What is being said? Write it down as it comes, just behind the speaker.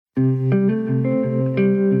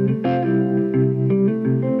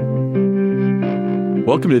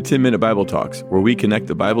Welcome to 10 Minute Bible Talks, where we connect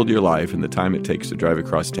the Bible to your life in the time it takes to drive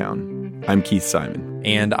across town. I'm Keith Simon.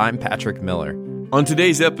 And I'm Patrick Miller. On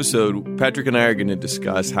today's episode, Patrick and I are going to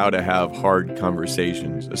discuss how to have hard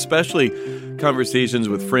conversations, especially conversations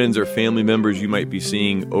with friends or family members you might be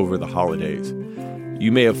seeing over the holidays.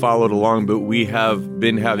 You may have followed along, but we have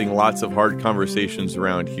been having lots of hard conversations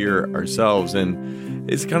around here ourselves, and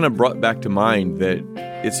it's kind of brought back to mind that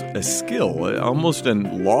it's a skill, almost a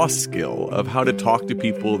lost skill, of how to talk to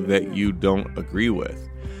people that you don't agree with.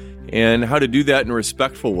 And how to do that in a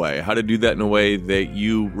respectful way, how to do that in a way that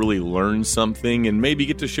you really learn something and maybe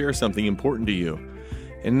get to share something important to you.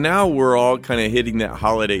 And now we're all kind of hitting that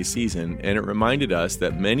holiday season, and it reminded us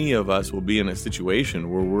that many of us will be in a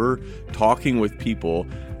situation where we're talking with people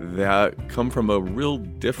that come from a real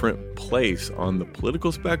different place on the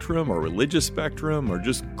political spectrum or religious spectrum or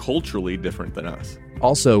just culturally different than us.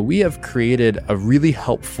 Also, we have created a really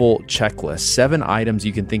helpful checklist, 7 items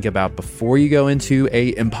you can think about before you go into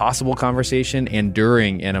an impossible conversation and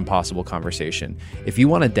during an impossible conversation. If you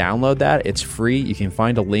want to download that, it's free. You can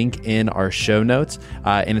find a link in our show notes,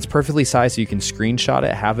 and it's perfectly sized so you can screenshot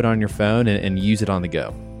it, have it on your phone, and use it on the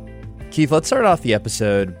go. Keith, let's start off the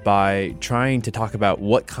episode by trying to talk about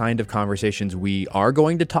what kind of conversations we are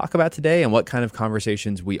going to talk about today and what kind of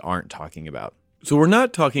conversations we aren't talking about. So we're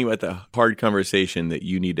not talking about the hard conversation that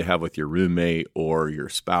you need to have with your roommate or your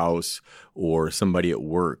spouse or somebody at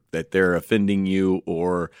work, that they're offending you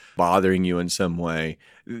or bothering you in some way.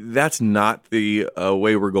 That's not the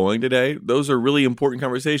way we're going today. Those are really important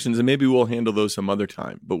conversations, and maybe we'll handle those some other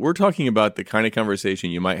time. But we're talking about the kind of conversation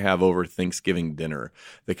you might have over Thanksgiving dinner,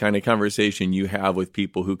 the kind of conversation you have with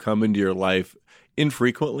people who come into your life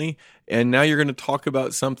infrequently, and now you're going to talk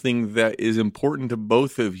about something that is important to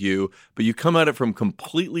both of you, but you come at it from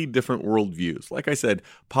completely different worldviews. Like I said,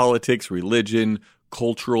 politics, religion,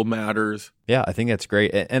 cultural matters. Yeah, I think that's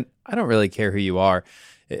great. And I don't really care who you are.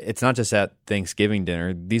 It's not just at Thanksgiving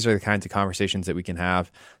dinner. These are the kinds of conversations that we can have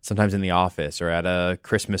sometimes in the office or at a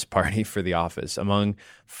Christmas party for the office among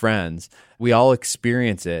friends. We all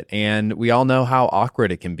experience it, and we all know how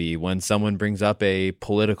awkward it can be when someone brings up a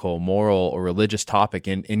political, moral, or religious topic.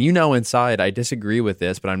 And you know inside, I disagree with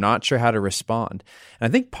this, but I'm not sure how to respond. And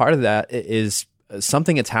I think part of that is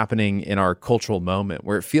something that's happening in our cultural moment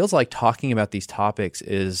where it feels like talking about these topics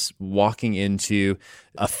is walking into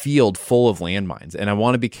a field full of landmines. And I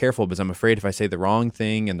want to be careful because I'm afraid if I say the wrong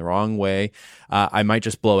thing in the wrong way, I might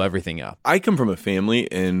just blow everything up. I come from a family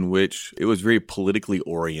in which it was very politically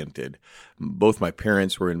oriented. Both my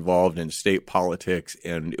parents were involved in state politics,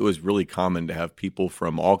 and it was really common to have people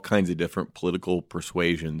from all kinds of different political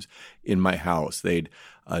persuasions in my house. They'd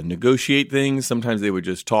negotiate things. Sometimes they would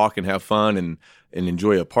just talk and have fun and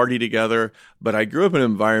enjoy a party together. But I grew up in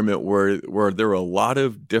an environment where there were a lot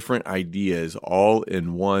of different ideas all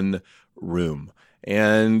in one room.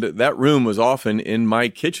 And that room was often in my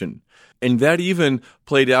kitchen. And that even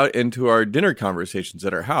played out into our dinner conversations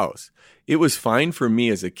at our house. It was fine for me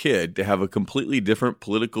as a kid to have a completely different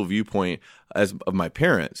political viewpoint as of my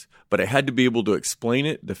parents, but I had to be able to explain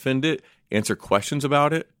it, defend it, answer questions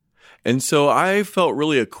about it. And so I felt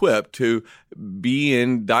really equipped to be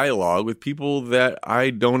in dialogue with people that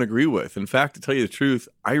I don't agree with. In fact, to tell you the truth,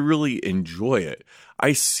 I really enjoy it.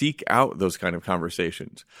 I seek out those kind of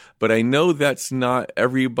conversations, but I know that's not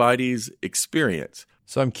everybody's experience.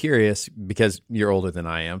 So I'm curious, because you're older than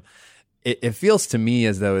I am, it feels to me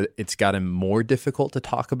as though it's gotten more difficult to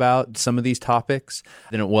talk about some of these topics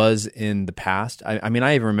than it was in the past. I mean,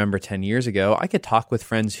 I even remember 10 years ago, I could talk with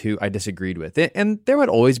friends who I disagreed with. And there would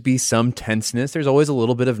always be some tenseness. There's always a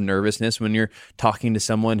little bit of nervousness when you're talking to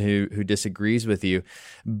someone who disagrees with you.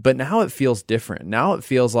 But now it feels different. Now it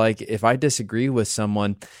feels like if I disagree with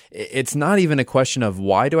someone, it's not even a question of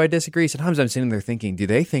why do I disagree. Sometimes I'm sitting there thinking, do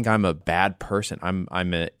they think I'm a bad person? I'm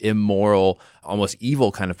an immoral, almost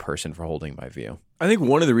evil kind of person for holding my view. I think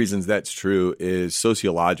one of the reasons that's true is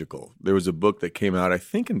sociological. There was a book that came out, I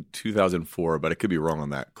think in 2004, but I could be wrong on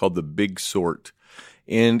that, called The Big Sort.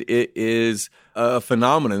 And it is a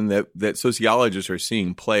phenomenon that sociologists are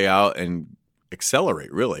seeing play out and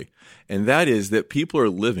accelerate, really. And that is that people are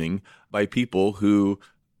living by people who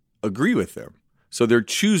agree with them. So they're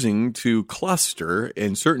choosing to cluster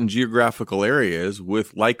in certain geographical areas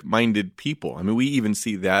with like-minded people. I mean, we even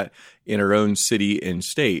see that in our own city and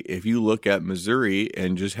state. If you look at Missouri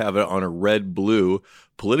and just have it on a red-blue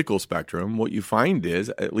political spectrum, what you find is,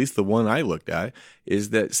 at least the one I looked at, is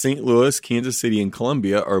that St. Louis, Kansas City, and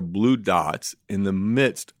Columbia are blue dots in the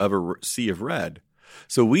midst of a sea of red.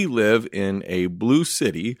 So we live in a blue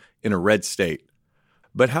city in a red state.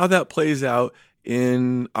 But how that plays out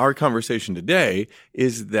in our conversation today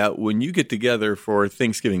is that when you get together for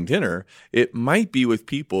Thanksgiving dinner, it might be with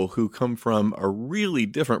people who come from a really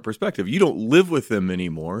different perspective. You don't live with them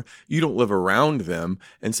anymore. You don't live around them.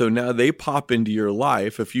 And so now they pop into your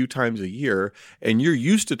life a few times a year, and you're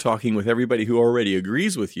used to talking with everybody who already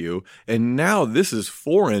agrees with you. And now this is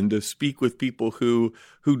foreign to speak with people who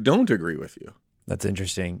don't agree with you. That's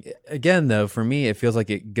interesting. Again, though, for me, it feels like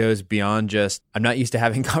it goes beyond just, I'm not used to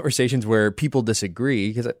having conversations where people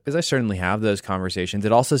disagree, because I certainly have those conversations.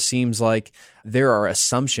 It also seems like there are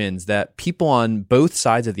assumptions that people on both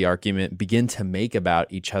sides of the argument begin to make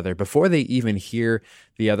about each other before they even hear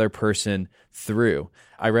the other person through.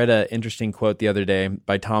 I read an interesting quote the other day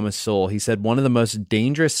by Thomas Sowell. He said, "One of the most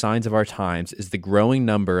dangerous signs of our times is the growing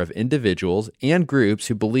number of individuals and groups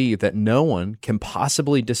who believe that no one can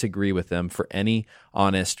possibly disagree with them for any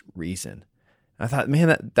honest reason." I thought,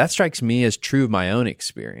 man, that strikes me as true of my own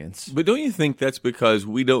experience. But don't you think that's because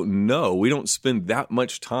we don't know? We don't spend that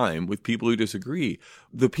much time with people who disagree.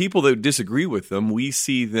 The people that disagree with them, we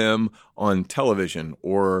see them on television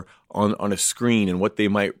or on a screen and what they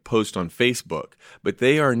might post on Facebook. But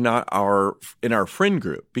they are not in our friend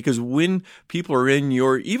group. Because when people are in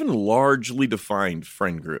your even largely defined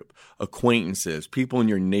friend group, acquaintances, people in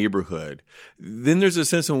your neighborhood, then there's a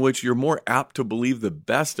sense in which you're more apt to believe the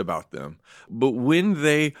best about them. But when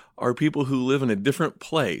they are people who live in a different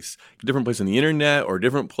place on the internet, or a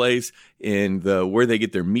different place in where they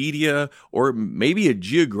get their media, or maybe a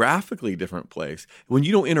geographically different place, when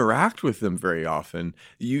you don't interact with them very often,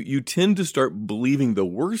 you tend to start believing the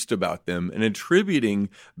worst about them and attributing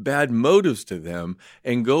bad motives to them,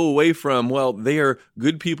 and go away from, well, they are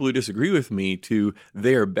good people who disagree with me, to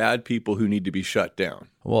they are bad people who need to be shut down.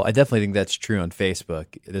 Well, I definitely think that's true on Facebook.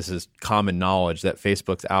 This is common knowledge that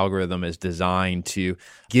Facebook's algorithm is designed to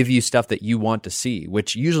give you stuff that you want to see,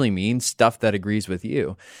 which usually means stuff that agrees with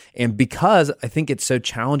you. And because I think it's so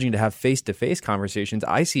challenging to have face-to-face conversations,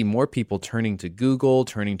 I see more people turning to Google,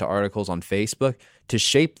 turning to articles on Facebook to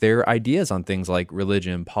shape their ideas on things like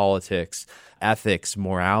religion, politics, ethics,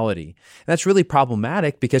 morality. And that's really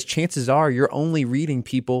problematic, because chances are you're only reading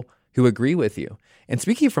people who agree with you. And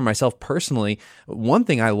speaking for myself personally, one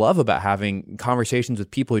thing I love about having conversations with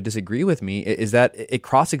people who disagree with me is that it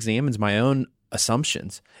cross-examines my own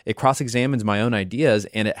assumptions. It cross-examines my own ideas,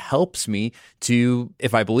 and it helps me to,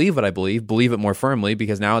 if I believe what I believe it more firmly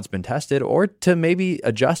because now it's been tested, or to maybe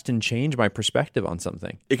adjust and change my perspective on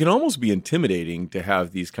something. It can almost be intimidating to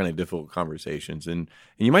have these kind of difficult conversations, and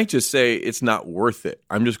you might just say, it's not worth it.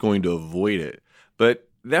 I'm just going to avoid it. But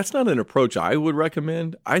that's not an approach I would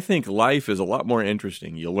recommend. I think life is a lot more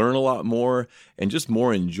interesting. You learn a lot more, and just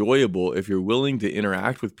more enjoyable if you're willing to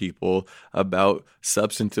interact with people about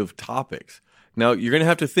substantive topics. Now, you're going to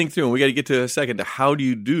have to think through, and we got to get to a second to how do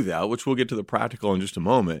you do that, which we'll get to the practical in just a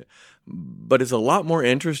moment. But it's a lot more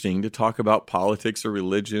interesting to talk about politics or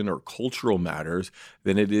religion or cultural matters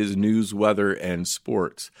than it is news, weather, and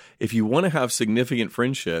sports. If you want to have significant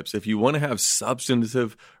friendships, if you want to have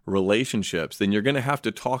substantive relationships, then you're going to have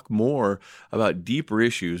to talk more about deeper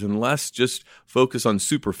issues and less just focus on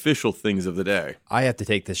superficial things of the day. I have to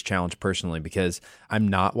take this challenge personally, because I'm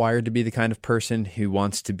not wired to be the kind of person who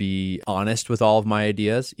wants to be honest with all of my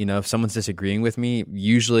ideas. You know, if someone's disagreeing with me,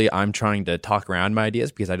 usually I'm trying to talk around my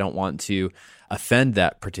ideas because I don't want to offend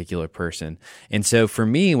that particular person. And so for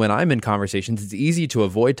me, when I'm in conversations, it's easy to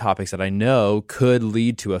avoid topics that I know could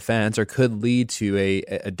lead to offense or could lead to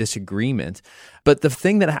a disagreement. But the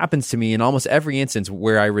thing that happens to me in almost every instance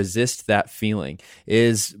where I resist that feeling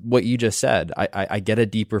is what you just said. I get a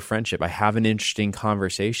deeper friendship. I have an interesting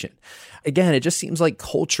conversation. Again, it just seems like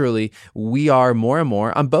culturally we are more and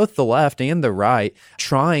more on both the left and the right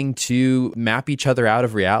trying to map each other out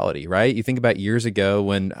of reality, right? You think about years ago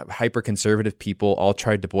when hyper-conservative people all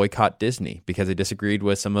tried to boycott Disney because they disagreed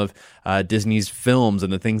with some of Disney's films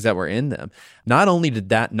and the things that were in them. Not only did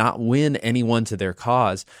that not win anyone to their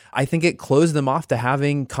cause, I think it closed them off to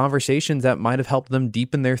having conversations that might have helped them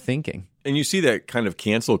deepen their thinking. And you see that kind of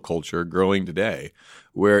cancel culture growing today,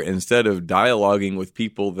 where instead of dialoguing with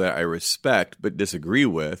people that I respect but disagree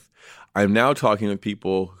with, I'm now talking with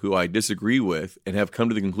people who I disagree with and have come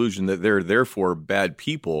to the conclusion that they're therefore bad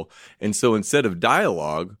people. And so instead of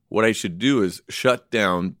dialogue, what I should do is shut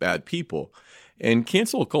down bad people. And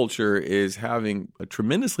cancel culture is having a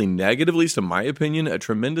tremendously negative, at least in my opinion, a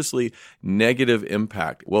tremendously negative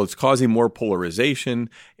impact. Well, it's causing more polarization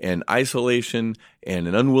and isolation and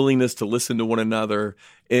an unwillingness to listen to one another.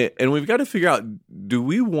 And we've got to figure out, do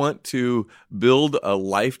we want to build a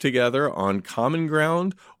life together on common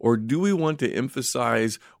ground, or do we want to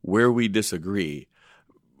emphasize where we disagree?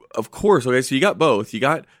 Of course, okay, so you got both. You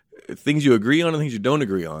got things you agree on and things you don't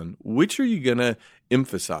agree on, which are you going to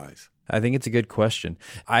emphasize? I think it's a good question.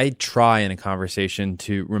 I try in a conversation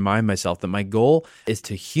to remind myself that my goal is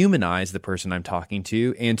to humanize the person I'm talking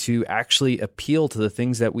to and to actually appeal to the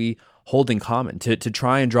things that we hold in common, to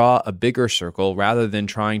try and draw a bigger circle rather than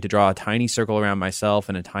trying to draw a tiny circle around myself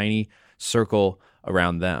and a tiny circle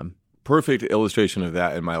around them. Perfect illustration of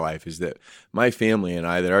that in my life is that my family and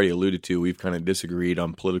I, that I already alluded to, we've kind of disagreed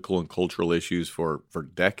on political and cultural issues for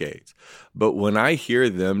decades. But when I hear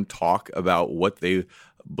them talk about what they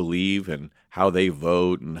believe and how they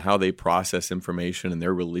vote and how they process information and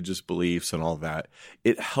their religious beliefs and all that,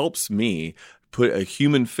 it helps me put a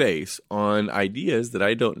human face on ideas that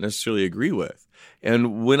I don't necessarily agree with.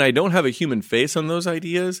 And when I don't have a human face on those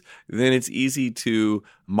ideas, then it's easy to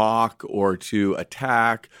mock or to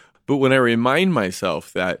attack. But when I remind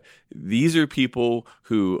myself that these are people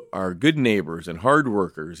who are good neighbors and hard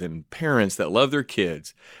workers and parents that love their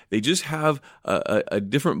kids, they just have a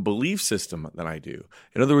different belief system than I do.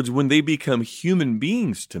 In other words, when they become human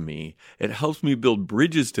beings to me, it helps me build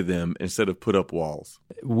bridges to them instead of put up walls.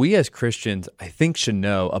 We as Christians, I think, should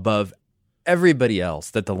know above everybody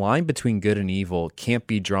else that the line between good and evil can't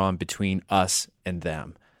be drawn between us and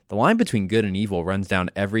them. The line between good and evil runs down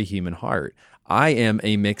every human heart. I am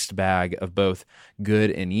a mixed bag of both good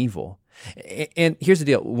and evil. And here's the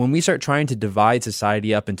deal. When we start trying to divide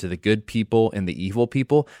society up into the good people and the evil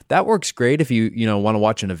people, that works great if you want to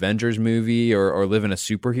watch an Avengers movie or live in a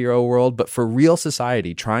superhero world. But for real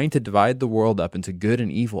society, trying to divide the world up into good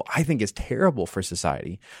and evil, I think is terrible for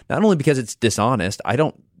society. Not only because it's dishonest, I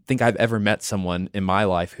don't think I've ever met someone in my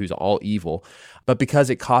life who's all evil, but because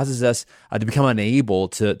it causes us to become unable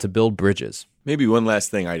to build bridges. Maybe one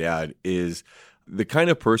last thing I'd add is the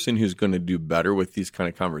kind of person who's going to do better with these kind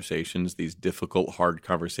of conversations, these difficult, hard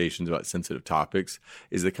conversations about sensitive topics,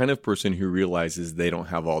 is the kind of person who realizes they don't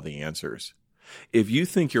have all the answers. If you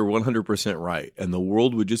think you're 100% right and the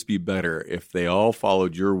world would just be better if they all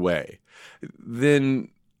followed your way, then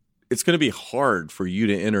it's going to be hard for you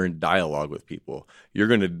to enter in dialogue with people. You're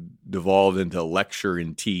going to devolve into lecture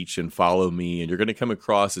and teach and follow me, and you're going to come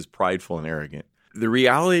across as prideful and arrogant. The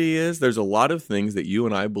reality is there's a lot of things that you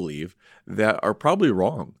and I believe that are probably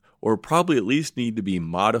wrong or probably at least need to be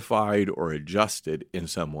modified or adjusted in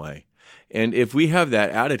some way. And if we have that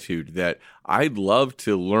attitude that I'd love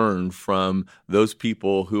to learn from those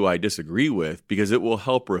people who I disagree with because it will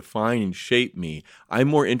help refine and shape me, I'm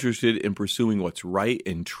more interested in pursuing what's right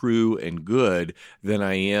and true and good than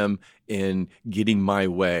I am in getting my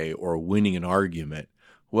way or winning an argument.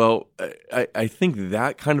 Well, I think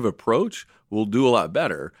that kind of approach will do a lot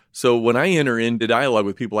better. So when I enter into dialogue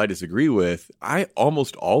with people I disagree with, I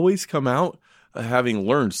almost always come out having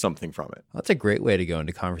learned something from it. That's a great way to go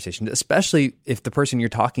into conversation, especially if the person you're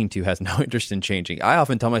talking to has no interest in changing. I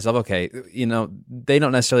often tell myself, okay, they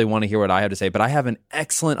don't necessarily want to hear what I have to say, but I have an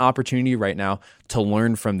excellent opportunity right now to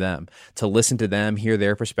learn from them, to listen to them, hear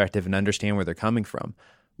their perspective, and understand where they're coming from.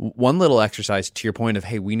 One little exercise to your point of,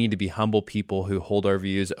 hey, we need to be humble people who hold our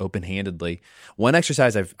views open-handedly. One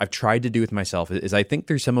exercise I've tried to do with myself is I think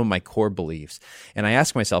through some of my core beliefs, and I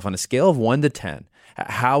ask myself on a scale of 1 to 10,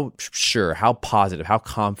 how sure, how positive, how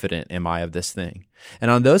confident am I of this thing? And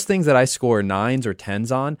on those things that I score 9s or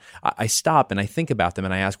 10s on, I stop and I think about them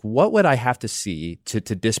and I ask, what would I have to see to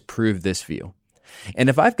disprove this view? And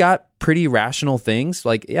if I've got pretty rational things,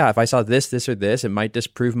 like, yeah, if I saw this, or this, it might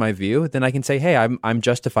disprove my view, then I can say, hey, I'm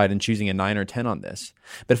justified in choosing a 9 or 10 on this.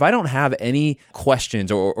 But if I don't have any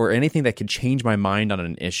questions or anything that could change my mind on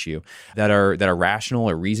an issue that are rational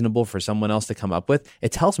or reasonable for someone else to come up with,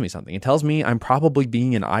 it tells me something. It tells me I'm probably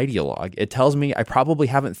being an ideologue. It tells me I probably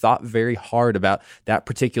haven't thought very hard about that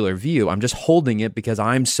particular view. I'm just holding it because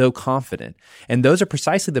I'm so confident. And those are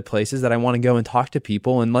precisely the places that I want to go and talk to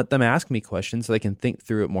people and let them ask me questions so they can think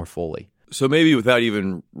through it more fully. So maybe without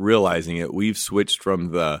even realizing it, we've switched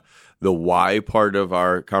from the why part of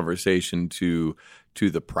our conversation to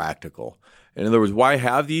the practical. In other words, why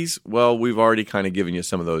have these? Well, we've already kind of given you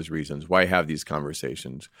some of those reasons. Why have these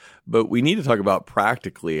conversations? But we need to talk about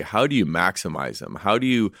practically, how do you maximize them? How do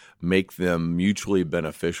you make them mutually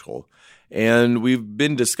beneficial? And we've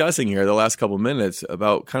been discussing here the last couple of minutes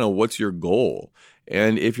about kind of what's your goal.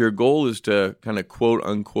 And if your goal is to kind of quote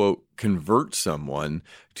unquote convert someone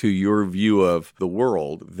to your view of the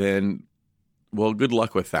world, then, well, good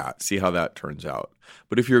luck with that. See how that turns out.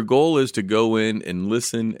 But if your goal is to go in and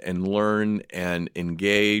listen and learn and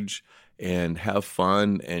engage and have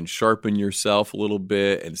fun and sharpen yourself a little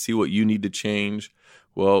bit and see what you need to change,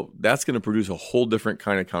 well, that's going to produce a whole different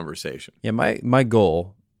kind of conversation. Yeah, my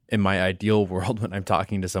goal in my ideal world when I'm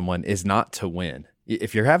talking to someone is not to win.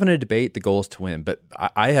 If you're having a debate, the goal is to win. But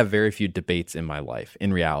I have very few debates in my life,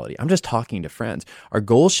 in reality. I'm just talking to friends. Our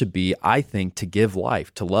goal should be, I think, to give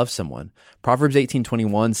life, to love someone. Proverbs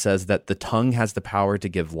 18:21 says that the tongue has the power to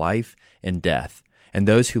give life and death, and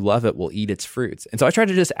those who love it will eat its fruits. And so I try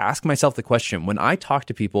to just ask myself the question, when I talk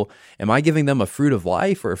to people, am I giving them a fruit of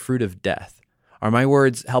life or a fruit of death? Are my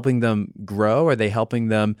words helping them grow? Are they helping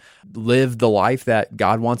them live the life that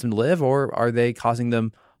God wants them to live, or are they causing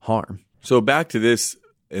them harm? So back to this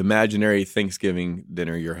imaginary Thanksgiving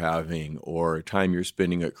dinner you're having, or time you're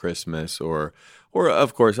spending at Christmas, or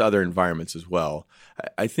of course other environments as well.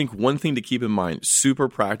 I think one thing to keep in mind, super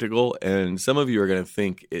practical, and some of you are going to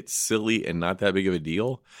think it's silly and not that big of a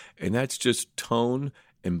deal, and that's just tone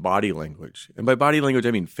and body language. And by body language,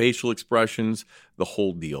 I mean facial expressions, the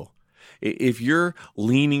whole deal. If you're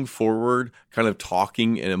leaning forward, kind of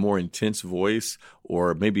talking in a more intense voice,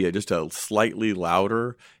 or maybe just a slightly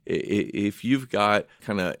louder, if you've got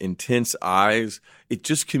kind of intense eyes, it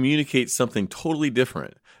just communicates something totally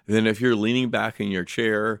different than if you're leaning back in your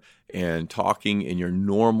chair and talking in your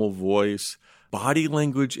normal voice. Body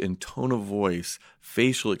language and tone of voice,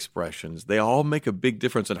 facial expressions, they all make a big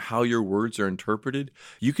difference on how your words are interpreted.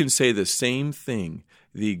 You can say the same thing,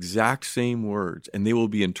 the exact same words, and they will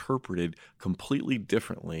be interpreted completely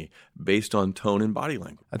differently based on tone and body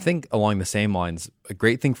language. I think along the same lines, a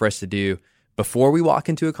great thing for us to do before we walk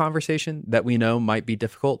into a conversation that we know might be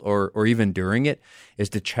difficult, or even during it, is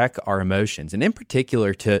to check our emotions, and in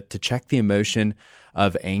particular to check the emotion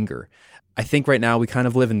of anger. I think right now we kind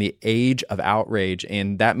of live in the age of outrage,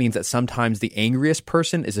 and that means that sometimes the angriest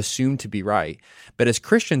person is assumed to be right. But as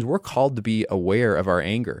Christians, we're called to be aware of our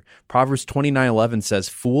anger. Proverbs 29:11 says,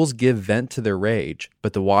 "Fools give vent to their rage,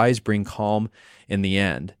 but the wise bring calm in the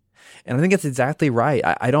end." And I think that's exactly right.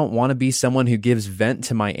 I don't want to be someone who gives vent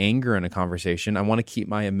to my anger in a conversation. I want to keep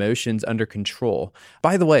my emotions under control.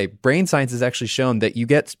 By the way, brain science has actually shown that you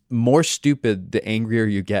get more stupid the angrier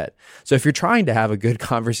you get. So if you're trying to have a good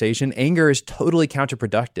conversation, anger is totally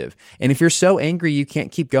counterproductive. And if you're so angry you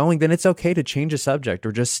can't keep going, then it's okay to change a subject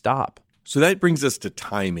or just stop. So that brings us to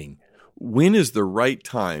timing. When is the right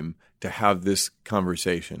time to have this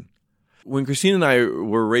conversation? When Christine and I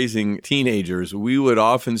were raising teenagers, we would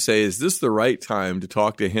often say, is this the right time to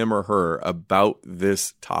talk to him or her about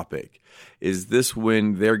this topic? Is this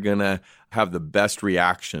when they're going to have the best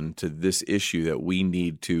reaction to this issue that we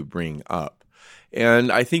need to bring up?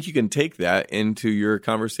 And I think you can take that into your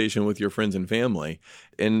conversation with your friends and family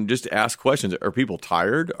and just ask questions. Are people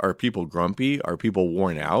tired? Are people grumpy? Are people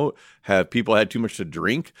worn out? Have people had too much to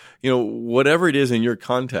drink? Whatever it is in your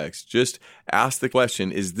context, just ask the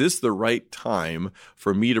question, is this the right time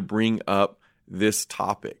for me to bring up this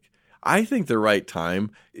topic? I think the right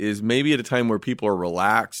time is maybe at a time where people are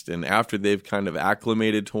relaxed and after they've kind of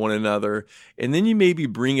acclimated to one another, and then you maybe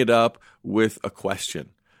bring it up with a question.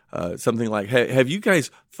 Something like, hey, have you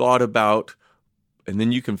guys thought about, and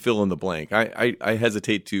then you can fill in the blank. I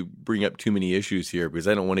hesitate to bring up too many issues here because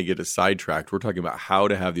I don't want to get us sidetracked. We're talking about how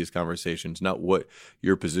to have these conversations, not what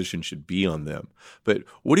your position should be on them. But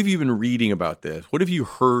what have you been reading about this? What have you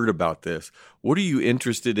heard about this? What are you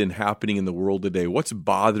interested in happening in the world today? What's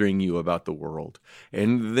bothering you about the world?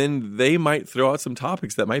 And then they might throw out some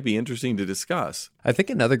topics that might be interesting to discuss. I think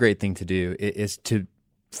another great thing to do is to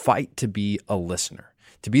fight to be a listener.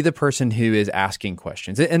 To be the person who is asking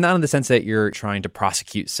questions, and not in the sense that you're trying to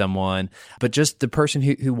prosecute someone, but just the person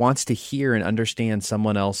who wants to hear and understand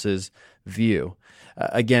someone else's view.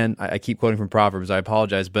 Again, I keep quoting from Proverbs, I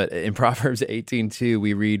apologize, but in Proverbs 18:2,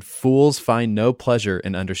 we read, "Fools find no pleasure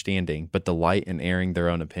in understanding, but delight in airing their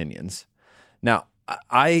own opinions." Now,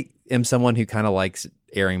 I am someone who kind of likes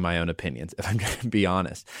airing my own opinions, if I'm going to be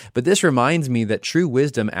honest. But this reminds me that true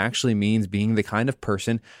wisdom actually means being the kind of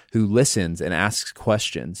person who listens and asks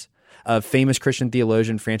questions. A famous Christian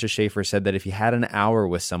theologian, Francis Schaeffer, said that if he had an hour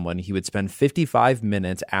with someone, he would spend 55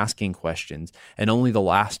 minutes asking questions and only the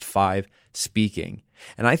last 5 speaking.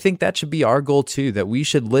 And I think that should be our goal too, that we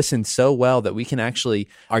should listen so well that we can actually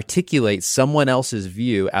articulate someone else's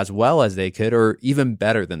view as well as they could, or even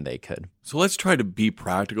better than they could. So let's try to be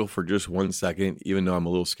practical for just 1 second, even though I'm a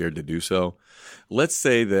little scared to do so. Let's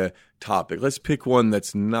say the topic, let's pick one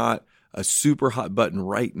that's not a super hot button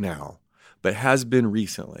right now, but has been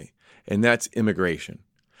recently, and that's immigration.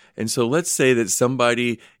 And so let's say that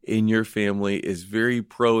somebody in your family is very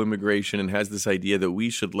pro-immigration and has this idea that we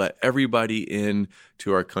should let everybody in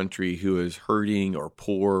to our country who is hurting or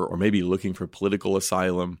poor or maybe looking for political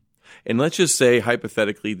asylum. And let's just say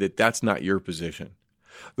hypothetically that that's not your position.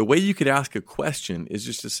 The way you could ask a question is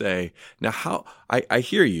just to say, now I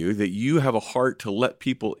hear you that you have a heart to let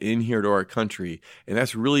people in here to our country, and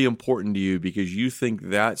that's really important to you because you think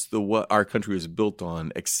that's what our country is built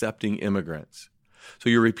on, accepting immigrants. So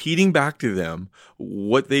you're repeating back to them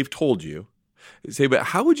what they've told you. Say, but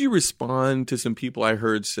how would you respond to some people I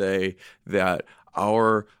heard say that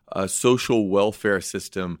our social welfare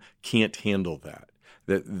system can't handle that?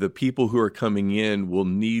 That the people who are coming in will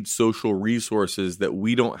need social resources that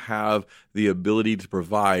we don't have the ability to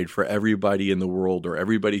provide for everybody in the world or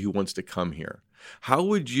everybody who wants to come here. How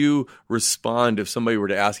would you respond if somebody were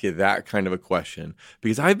to ask you that kind of a question?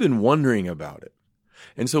 Because I've been wondering about it.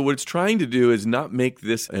 And so what it's trying to do is not make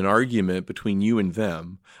this an argument between you and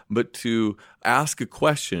them, but to ask a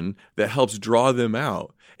question that helps draw them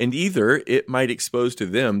out. And either it might expose to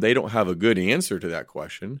them they don't have a good answer to that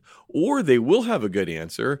question, or they will have a good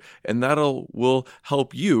answer, and will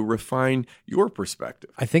help you refine your perspective.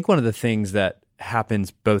 I think one of the things that happens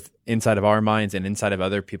both inside of our minds and inside of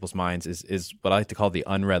other people's minds is what I like to call the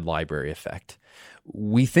unread library effect.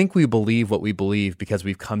 We think we believe what we believe because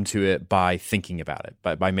we've come to it by thinking about it,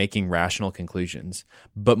 by making rational conclusions.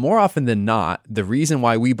 But more often than not, the reason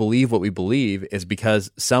why we believe what we believe is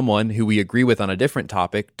because someone who we agree with on a different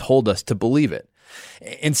topic told us to believe it.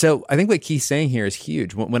 And so I think what Keith's saying here is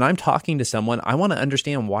huge. When I'm talking to someone, I want to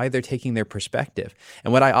understand why they're taking their perspective.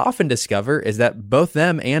 And what I often discover is that both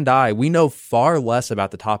them and we know far less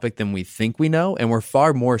about the topic than we think we know, and we're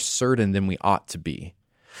far more certain than we ought to be.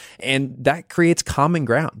 And that creates common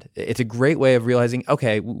ground. It's a great way of realizing,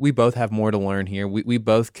 okay, we both have more to learn here. We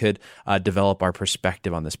both could develop our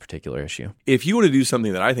perspective on this particular issue. If you want to do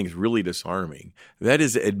something that I think is really disarming, that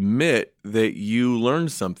is admit that you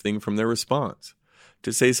learned something from their response.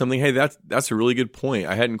 To say something, hey, that's a really good point.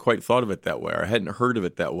 I hadn't quite thought of it that way, or I hadn't heard of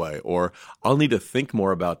it that way, or I'll need to think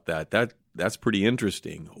more about that. That's pretty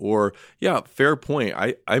interesting. Or, yeah, fair point.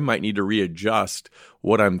 I might need to readjust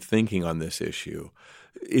what I'm thinking on this issue.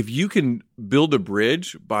 If you can build a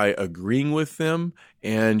bridge by agreeing with them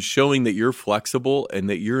and showing that you're flexible and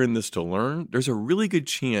that you're in this to learn, there's a really good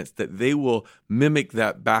chance that they will mimic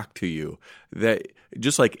that back to you. That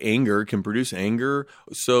just like anger can produce anger,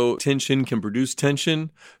 so tension can produce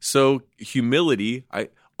tension. So humility,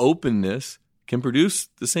 openness can produce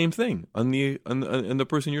the same thing on the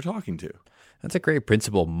person you're talking to. That's a great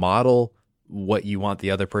principle. Model what you want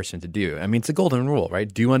the other person to do. I mean, it's a golden rule,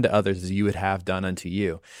 right? Do unto others as you would have done unto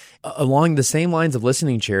you. Along the same lines of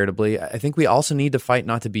listening charitably, I think we also need to fight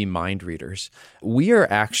not to be mind readers. We are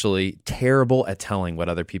actually terrible at telling what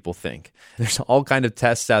other people think. There's all kind of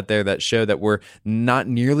tests out there that show that we're not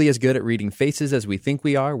nearly as good at reading faces as we think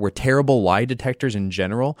we are. We're terrible lie detectors in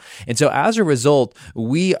general. And so as a result,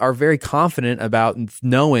 we are very confident about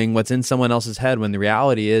knowing what's in someone else's head when the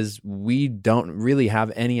reality is we don't really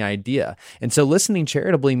have any idea. And so listening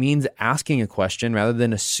charitably means asking a question rather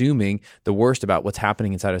than assuming the worst about what's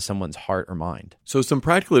happening inside of someone's heart or mind. So some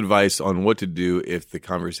practical advice on what to do if the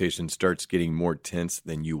conversation starts getting more tense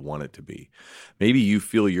than you want it to be. Maybe you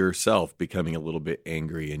feel yourself becoming a little bit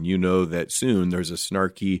angry and you know that soon there's a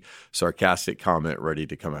snarky, sarcastic comment ready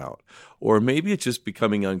to come out. Or maybe it's just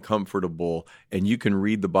becoming uncomfortable and you can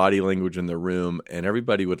read the body language in the room and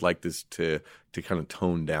everybody would like this to kind of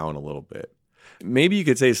tone down a little bit. Maybe you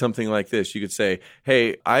could say something like this. You could say,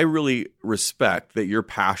 hey, I really respect that you're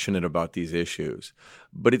passionate about these issues,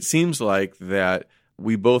 but it seems like that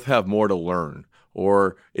we both have more to learn,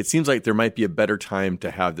 or it seems like there might be a better time to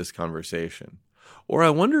have this conversation. Or I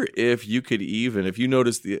wonder if you could even, if you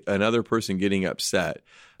notice another person getting upset,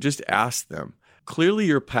 just ask them, clearly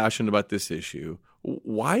you're passionate about this issue.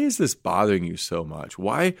 Why is this bothering you so much?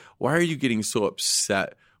 Why are you getting so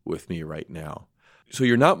upset with me right now? So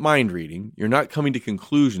you're not mind reading, you're not coming to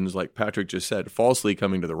conclusions like Patrick just said, falsely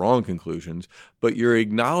coming to the wrong conclusions, but you're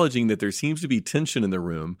acknowledging that there seems to be tension in the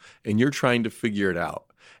room and you're trying to figure it out.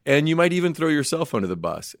 And you might even throw yourself under the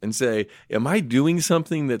bus and say, am I doing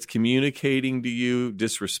something that's communicating to you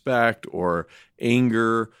disrespect or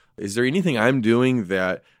anger? Is there anything I'm doing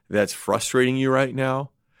that's frustrating you right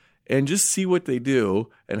now? And just see what they do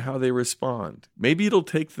and how they respond. Maybe it'll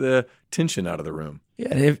take the tension out of the room. Yeah,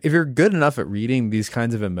 and if you're good enough at reading these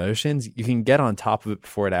kinds of emotions, you can get on top of it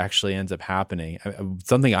before it actually ends up happening.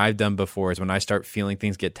 Something I've done before is when I start feeling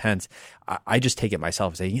things get tense, I just take it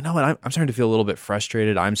myself and say, you know what, I'm starting to feel a little bit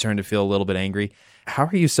frustrated. I'm starting to feel a little bit angry. How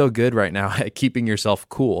are you so good right now at keeping yourself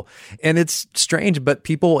cool? And it's strange, but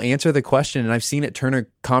people will answer the question, and I've seen it turn a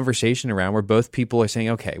conversation around where both people are saying,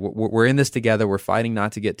 okay, we're in this together. We're fighting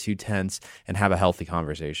not to get too tense and have a healthy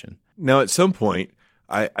conversation. Now, at some point,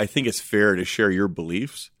 I think it's fair to share your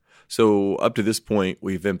beliefs. So up to this point,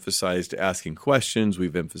 we've emphasized asking questions,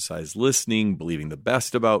 we've emphasized listening, believing the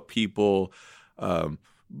best about people.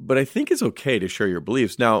 But I think it's okay to share your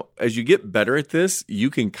beliefs. Now, as you get better at this, you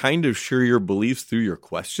can kind of share your beliefs through your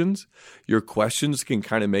questions. Your questions can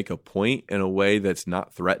kind of make a point in a way that's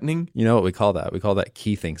not threatening. You know what we call that? We call that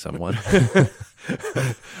keying someone.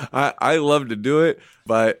 I love to do it,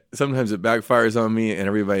 but sometimes it backfires on me, and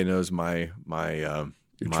everybody knows my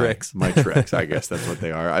tricks. My tricks, I guess that's what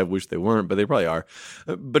they are. I wish they weren't, but they probably are.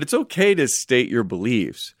 But it's okay to state your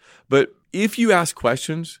beliefs. But if you ask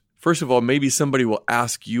questions, first of all, maybe somebody will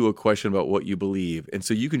ask you a question about what you believe. And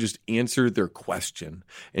so you can just answer their question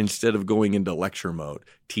instead of going into lecture mode,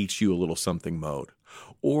 teach you a little something mode.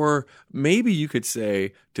 Or maybe you could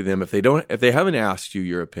say to them, if they haven't asked you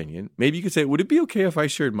your opinion, maybe you could say, would it be okay if I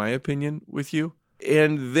shared my opinion with you?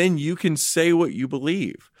 And then you can say what you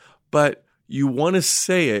believe. But you want to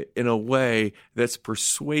say it in a way that's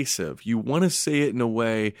persuasive. You want to say it in a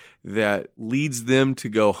way that leads them to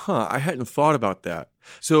go, I hadn't thought about that.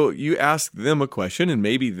 So you ask them a question, and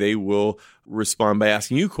maybe they will respond by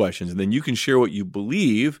asking you questions, and then you can share what you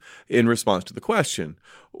believe in response to the question.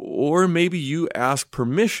 Or maybe you ask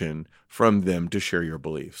permission from them to share your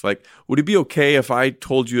beliefs. Like, would it be okay if I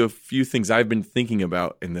told you a few things I've been thinking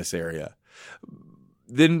about in this area?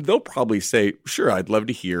 Then they'll probably say, sure, I'd love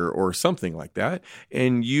to hear, or something like that.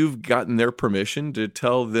 And you've gotten their permission to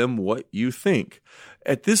tell them what you think.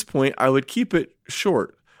 At this point, I would keep it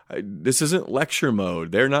short. This isn't lecture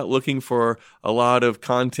mode. They're not looking for a lot of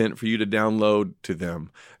content for you to download to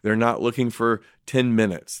them. They're not looking for 10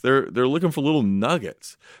 minutes. They're looking for little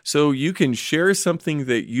nuggets. So you can share something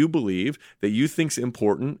that you believe, that you think's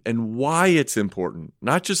important, and why it's important.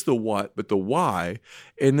 Not just the what, but the why.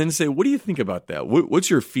 And then say, what do you think about that? What's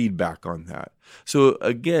your feedback on that? So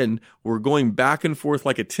again, we're going back and forth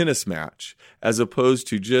like a tennis match, as opposed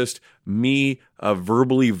to just me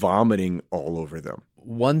verbally vomiting all over them.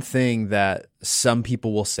 One thing that some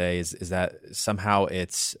people will say is that somehow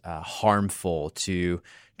it's harmful to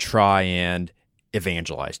try and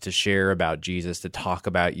evangelize, to share about Jesus, to talk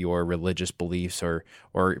about your religious beliefs or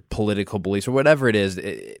political beliefs or whatever it is,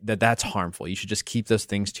 that's harmful. You should just keep those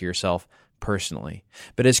things to yourself personally.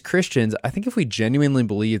 But as Christians, I think if we genuinely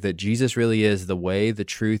believe that Jesus really is the way, the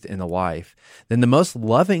truth, and the life, then the most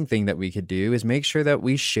loving thing that we could do is make sure that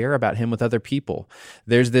we share about him with other people.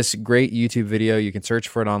 There's this great YouTube video, you can search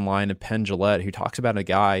for it online, of Penn Jillette, who talks about a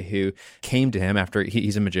guy who came to him after,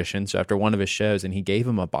 he's a magician, so after one of his shows, and he gave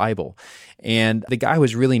him a Bible. And the guy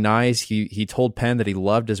was really nice. He told Penn that he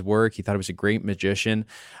loved his work. He thought he was a great magician.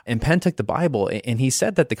 And Penn took the Bible, and he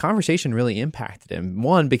said that the conversation really impacted him.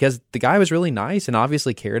 One, because the guy was really nice and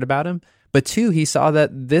obviously cared about him. But two, he saw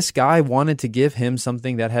that this guy wanted to give him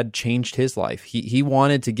something that had changed his life. He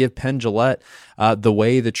wanted to give Penn Jillette the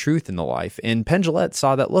way, the truth, and the life. And Penn Jillette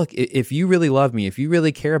saw that, look, if you really love me, if you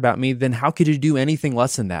really care about me, then how could you do anything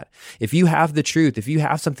less than that? If you have the truth, if you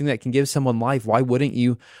have something that can give someone life, why wouldn't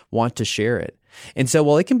you want to share it? And so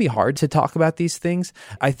while it can be hard to talk about these things,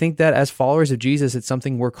 I think that as followers of Jesus, it's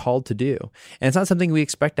something we're called to do. And it's not something we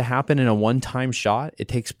expect to happen in a one-time shot. It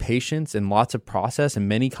takes patience and lots of process and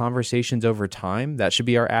many conversations over time. That should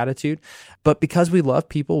be our attitude. But because we love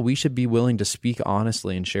people, we should be willing to speak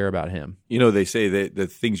honestly and share about him. You know, they say that the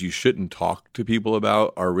things you shouldn't talk to people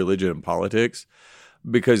about are religion and politics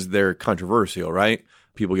because they're controversial, right?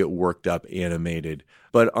 People get worked up, animated.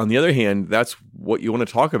 But on the other hand, that's what you want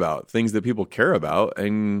to talk about, things that people care about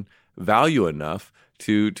and value enough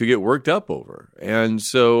to get worked up over. And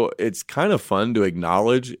so it's kind of fun to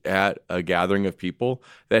acknowledge at a gathering of people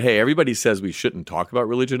that, hey, everybody says we shouldn't talk about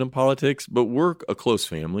religion and politics, but we're a close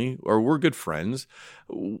family or we're good friends.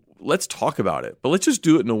 Let's talk about it, but let's just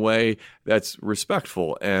do it in a way that's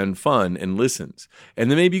respectful and fun and listens.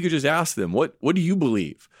 And then maybe you could just ask them, what do you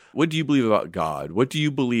believe? What do you believe about God? What do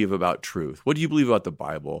you believe about truth? What do you believe about the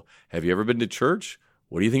Bible? Have you ever been to church?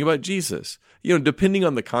 What do you think about Jesus? You know, depending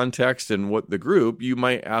on the context and what the group, you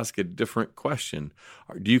might ask a different question.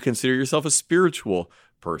 Do you consider yourself a spiritual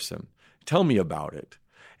person? Tell me about it.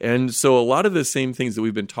 And so a lot of the same things that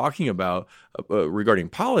we've been talking about regarding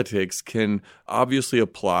politics can obviously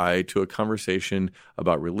apply to a conversation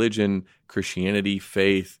about religion, Christianity,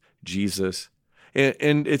 faith, Jesus.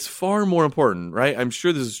 And it's far more important, right? I'm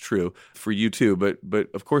sure this is true for you too, but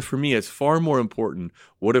of course for me, it's far more important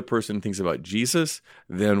what a person thinks about Jesus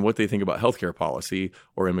than what they think about healthcare policy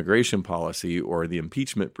or immigration policy or the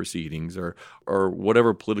impeachment proceedings or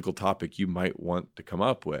whatever political topic you might want to come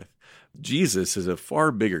up with. Jesus is a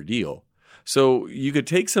far bigger deal. So you could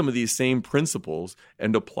take some of these same principles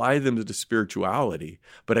and apply them to spirituality.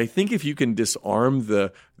 But I think if you can disarm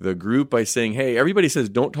the group by saying, hey, everybody says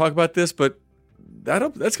don't talk about this, but that's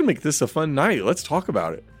going to make this a fun night. Let's talk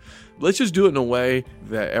about it. Let's just do it in a way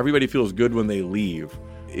that everybody feels good when they leave.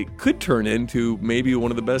 It could turn into maybe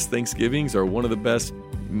one of the best Thanksgivings or one of the best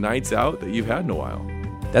nights out that you've had in a while.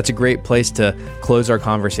 That's a great place to close our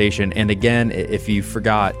conversation. And again, if you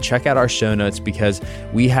forgot, check out our show notes because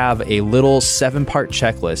we have a little 7-part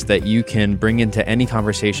checklist that you can bring into any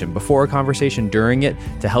conversation, before a conversation, during it,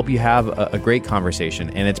 to help you have a great conversation.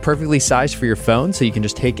 And it's perfectly sized for your phone, so you can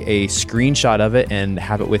just take a screenshot of it and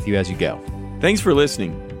have it with you as you go. Thanks for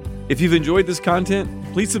listening. If you've enjoyed this content,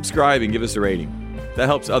 please subscribe and give us a rating. That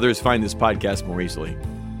helps others find this podcast more easily.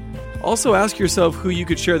 Also, ask yourself who you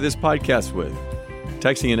could share this podcast with.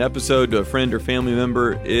 Texting an episode to a friend or family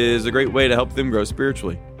member is a great way to help them grow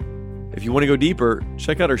spiritually. If you want to go deeper,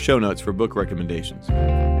 check out our show notes for book recommendations.